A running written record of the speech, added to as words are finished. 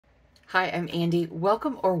Hi, I'm Andi.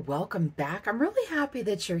 Welcome back. I'm really happy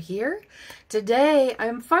that you're here. Today,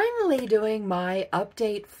 I'm finally doing my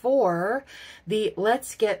update for the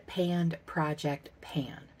Let's Get Panned Project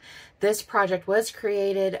Pan. This project was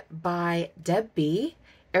created by Deb B,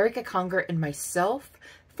 Erica Conger, and myself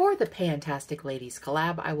for the Pantastic Ladies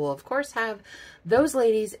collab. I will, of course, have those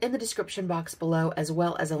ladies in the description box below, as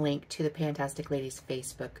well as a link to the Pantastic Ladies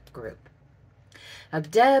Facebook group. Now,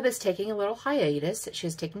 Deb is taking a little hiatus. She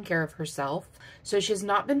is taking care of herself, so she has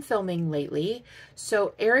not been filming lately.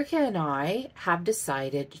 So Erica and I have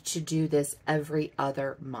decided to do this every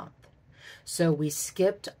other month. So we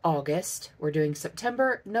skipped August. We're doing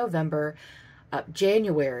September, November,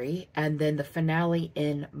 January, and then the finale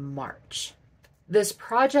in March. This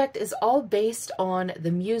project is all based on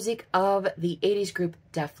the music of the 80s group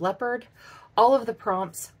Def Leppard. All of the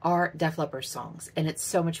prompts are Def Leppard songs, and it's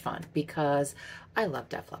so much fun because I love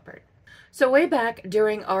Def Leppard. So way back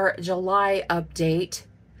during our July update,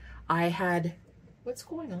 I had, what's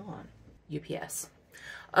going on? UPS.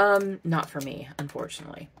 Not for me,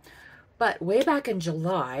 unfortunately. But way back in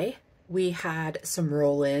July, we had some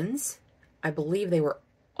roll-ins. I believe they were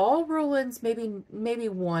all roll-ins, maybe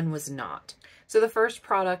one was not. So the first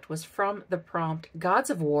product was from the prompt Gods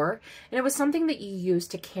of War, and it was something that you use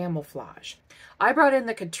to camouflage. I brought in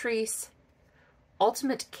the Catrice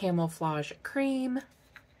Ultimate Camouflage Cream.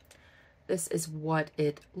 This is what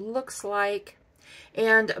it looks like.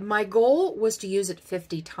 And my goal was to use it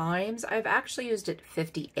 50 times. I've actually used it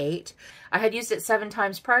 58. I had used it 7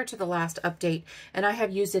 times prior to the last update, and I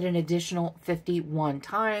have used it an additional 51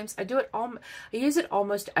 times. I use it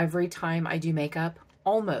almost every time I do makeup.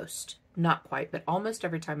 Almost. Not quite, but almost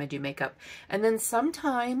every time I do makeup. And then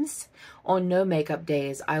sometimes on no makeup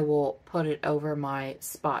days, I will put it over my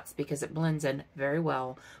spots because it blends in very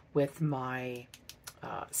well with my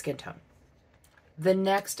skin tone. The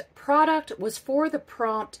next product was for the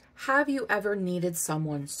prompt, have you ever needed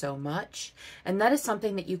someone so much? And that is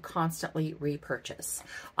something that you constantly repurchase.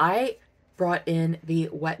 I brought in the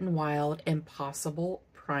Wet n Wild Impossible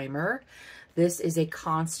Primer. This is a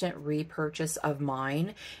constant repurchase of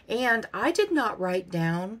mine, and I did not write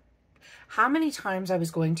down how many times I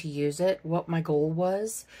was going to use it, what my goal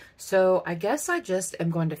was. So I guess I just am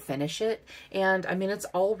going to finish it. And I mean, it's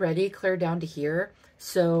already clear down to here.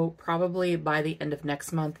 So probably by the end of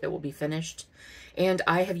next month, it will be finished. And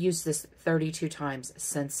I have used this 32 times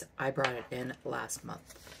since I brought it in last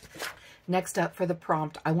month. Next up for the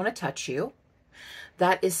prompt, I Want to Touch You.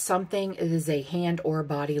 That is something, it is a hand or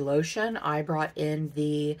body lotion. I brought in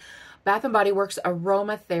the Bath & Body Works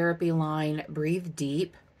Aromatherapy line, Breathe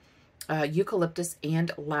Deep, eucalyptus and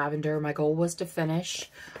lavender. My goal was to finish.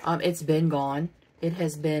 It's been gone. It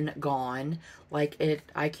has been gone. I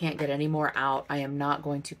can't get any more out. I am not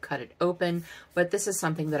going to cut it open, but this is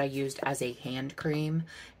something that I used as a hand cream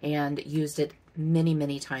and used it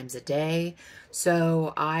many times a day.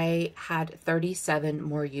 So I had 37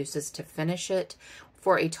 more uses to finish it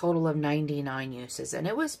for a total of 99 uses, and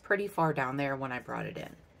it was pretty far down there when I brought it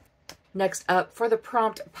in. Next up, for the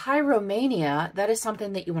prompt Pyromania, that is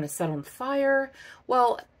something that you want to set on fire.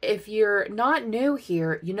 Well, if you're not new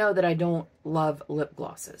here, you know that I don't love lip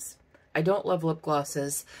glosses. I don't love lip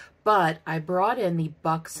glosses, but I brought in the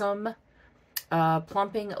Buxom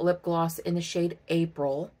Plumping Lip Gloss in the shade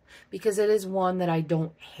April because it is one that I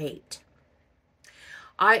don't hate.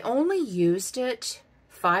 I only used it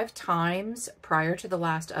 5 times prior to the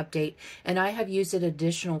last update, and I have used it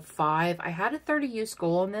additional 5. I had a 30 use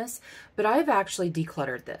goal on this, but I've actually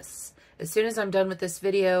decluttered this. As soon as I'm done with this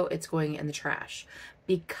video, it's going in the trash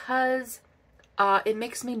because it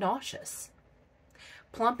makes me nauseous.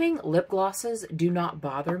 Plumping lip glosses do not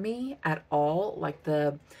bother me at all, like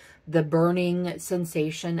the burning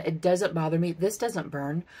sensation. It doesn't bother me. This doesn't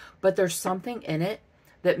burn, but there's something in it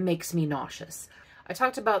that makes me nauseous. I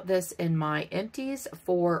talked about this in my empties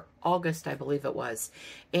for August, I believe it was,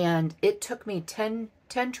 and it took me 10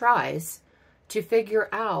 tries to figure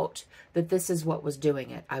out that this is what was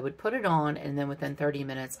doing it. I would put it on, and then within 30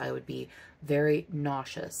 minutes, I would be very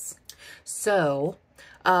nauseous. So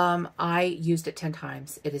I used it 10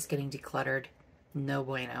 times. It is getting decluttered. No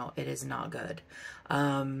bueno. It is not good.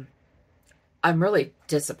 I'm really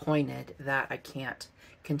disappointed that I can't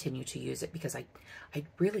continue to use it because I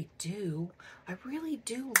really do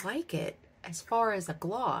like it as far as a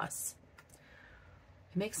gloss.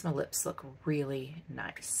 It makes my lips look really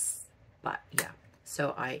nice. But yeah,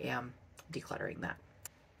 so I am decluttering that.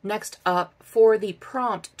 Next up, for the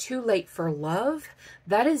prompt Too Late for Love,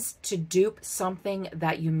 that is to dupe something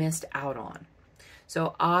that you missed out on.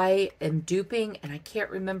 So I am duping, and I can't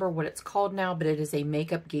remember what it's called now, but it is a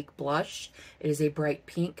Makeup Geek blush. It is a bright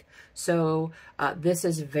pink. So this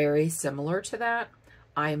is very similar to that.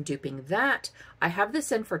 I am duping that. I have this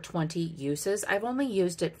in for 20 uses. I've only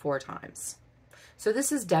used it 4 times. So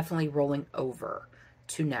this is definitely rolling over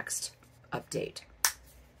to next update.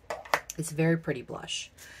 It's a very pretty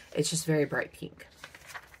blush. It's just very bright pink.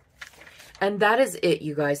 And that is it,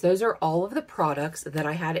 you guys. Those are all of the products that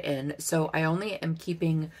I had in. So I only am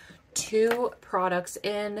keeping 2 products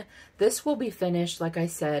in. This will be finished, like I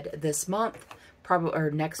said, this month, probably, or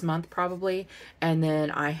next month probably. And then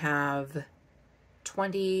I have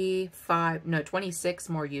 26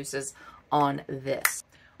 more uses on this.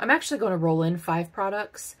 I'm actually going to roll in 5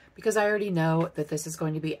 products because I already know that this is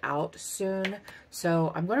going to be out soon.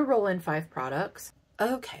 So I'm going to roll in 5 products.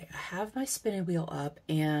 Okay, I have my spinning wheel up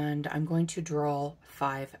and I'm going to draw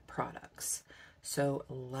 5 products. So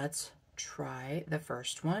let's try the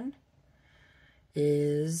first one.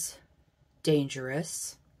 Is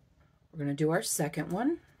Dangerous. We're going to do our second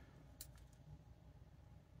one.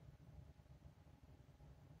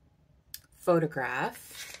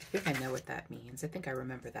 Photograph. I think I know what that means. I think I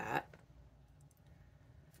remember that.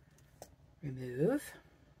 Remove.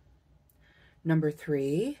 Number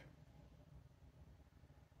 3.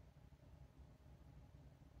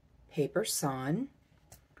 Paper Sun.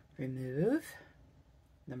 Remove.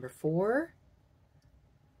 Number 4.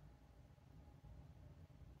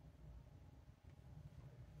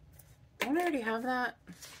 Don't I already have that?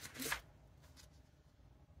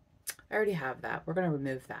 I already have that. We're going to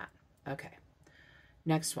remove that. Okay.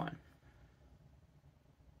 Next one.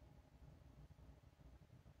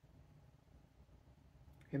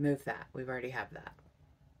 Remove that. We've already have that.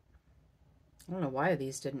 I don't know why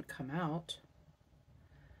these didn't come out.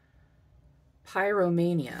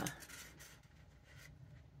 Pyromania.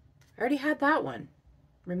 I already had that one.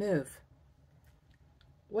 Remove.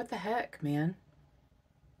 What the heck, man?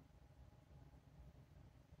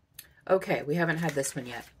 Okay, we haven't had this one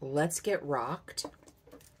yet. Let's Get Rocked.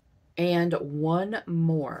 And one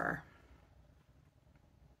more.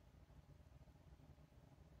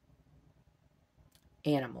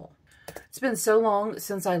 Animal. It's been so long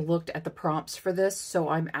since I looked at the prompts for this, so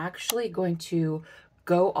I'm actually going to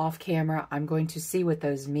go off camera. I'm going to see what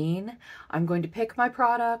those mean. I'm going to pick my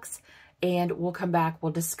products and we'll come back.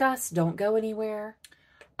 We'll discuss. Don't go anywhere.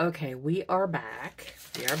 Okay, we are back.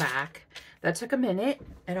 We are back. That took a minute.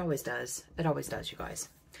 It always does. It always does, you guys.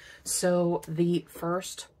 So the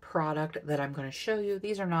first product that I'm going to show you,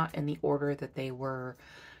 these are not in the order that they were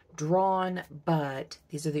drawn, but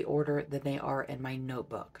these are the order that they are in my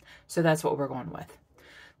notebook. So that's what we're going with.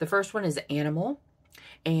 The first one is Animal,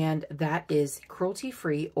 and that is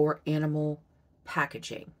cruelty-free or animal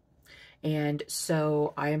packaging. And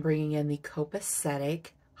so I am bringing in the Copacetic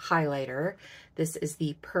highlighter. This is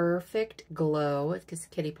the Perfect Glow, it's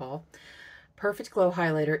kitty paw, Perfect Glow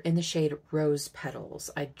highlighter in the shade Rose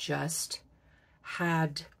Petals. I just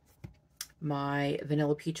had my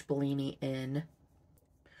Vanilla Peach Bellini in.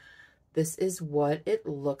 This is what it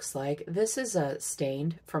looks like. This is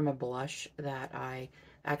stained from a blush that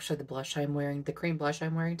actually the blush I'm wearing, the cream blush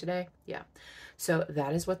I'm wearing today. Yeah. So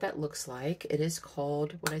that is what that looks like. It is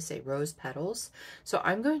called, what did I say, Rose Petals. So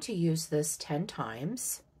I'm going to use this 10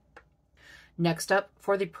 times. Next up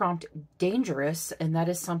for the prompt, Dangerous, and that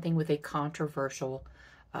is something with a controversial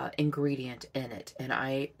ingredient in it. And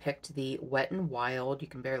I picked the Wet n Wild. You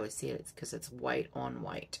can barely see it because it's white on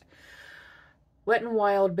white. Wet n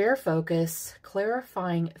Wild Bare Focus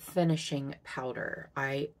Clarifying Finishing Powder.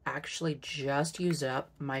 I actually just used up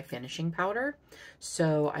my finishing powder,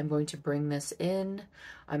 so I'm going to bring this in.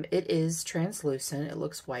 It is translucent. It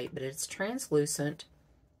looks white, but it's translucent,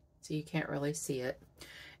 so you can't really see it.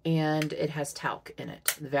 And it has talc in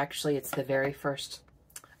it. Actually, it's the very first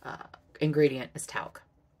ingredient is talc.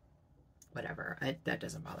 Whatever, that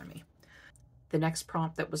doesn't bother me. The next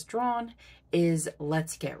prompt that was drawn is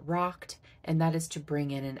Let's Get Rocked, and that is to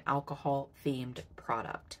bring in an alcohol-themed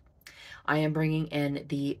product. I am bringing in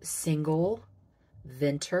the single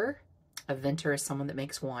Venter. A Venter is someone that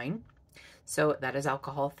makes wine, so that is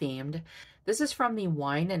alcohol-themed. This is from the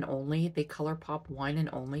Wine and Only, the ColourPop Wine and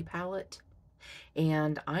Only palette,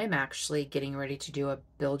 and I'm actually getting ready to do a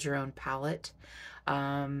build your own palette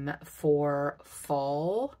for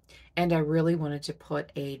fall, and I really wanted to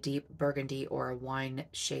put a deep burgundy or a wine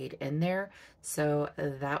shade in there, so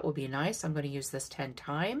that will be nice. I'm going to use this 10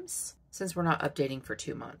 times. Since we're not updating for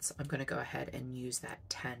 2 months, I'm going to go ahead and use that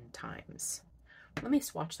 10 times. Let me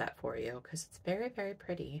swatch that for you because it's very, very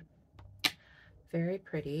pretty. Very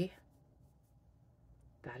pretty.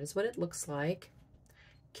 That is what it looks like.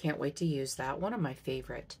 Can't wait to use that. One of my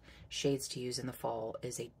favorite shades to use in the fall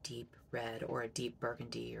is a deep red or a deep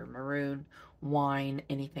burgundy or maroon, wine,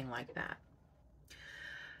 anything like that.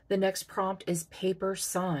 The next prompt is Paper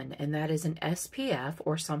Sun, and that is an SPF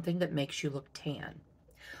or something that makes you look tan.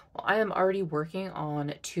 Well, I am already working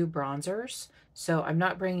on 2 bronzers, so I'm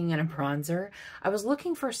not bringing in a bronzer. I was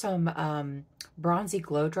looking for some bronzy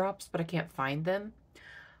glow drops, but I can't find them.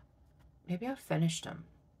 Maybe I finished them.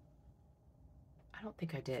 I don't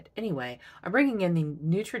think I did. Anyway, I'm bringing in the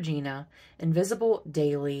Neutrogena Invisible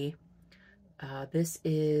Daily. This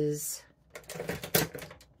is,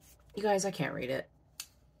 you guys, I can't read it.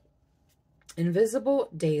 Invisible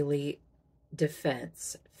Daily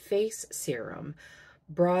Defense Face Serum,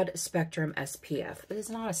 Broad Spectrum SPF. It is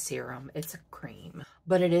not a serum, it's a cream,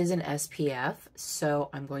 but it is an SPF, so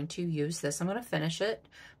I'm going to use this. I'm going to finish it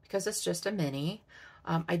because it's just a mini.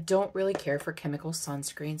 I don't really care for chemical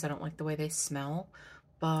sunscreens. I don't like the way they smell,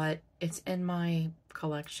 but it's in my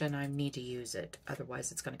collection. I need to use it,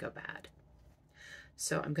 otherwise it's going to go bad.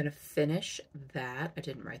 So I'm going to finish that. I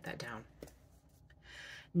didn't write that down.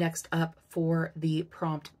 Next up for the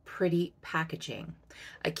prompt, Pretty Packaging.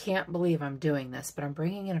 I can't believe I'm doing this, but I'm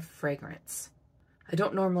bringing in a fragrance. I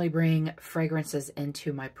don't normally bring fragrances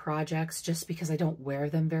into my projects just because I don't wear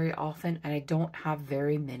them very often and I don't have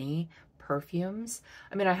very many perfumes.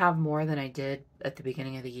 I mean, I have more than I did at the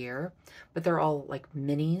beginning of the year, but they're all like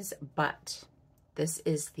minis. But this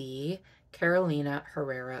is the Carolina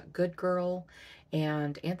Herrera Good Girl,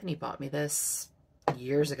 and Anthony bought me this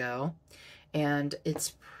years ago. And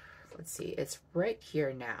it's, let's see, it's right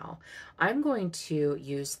here now. I'm going to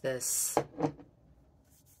use this, I'm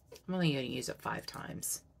only going to use it 5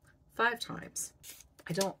 times. 5 times.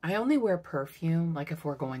 I only wear perfume, like if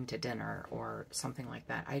we're going to dinner or something like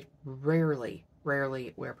that. I rarely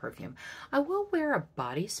wear perfume. I will wear a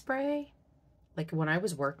body spray. Like when I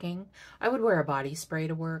was working, I would wear a body spray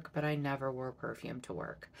to work, but I never wore perfume to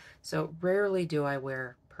work. So rarely do I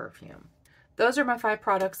wear perfume. Those are my 5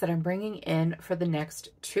 products that I'm bringing in for the next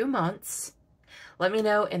 2 months. Let me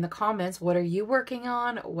know in the comments, what are you working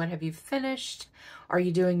on? What have you finished? Are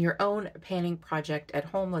you doing your own panning project at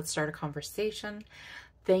home? Let's start a conversation.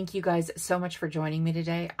 Thank you guys so much for joining me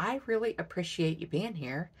today. I really appreciate you being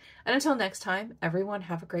here. And until next time, everyone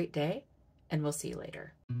have a great day, and we'll see you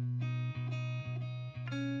later.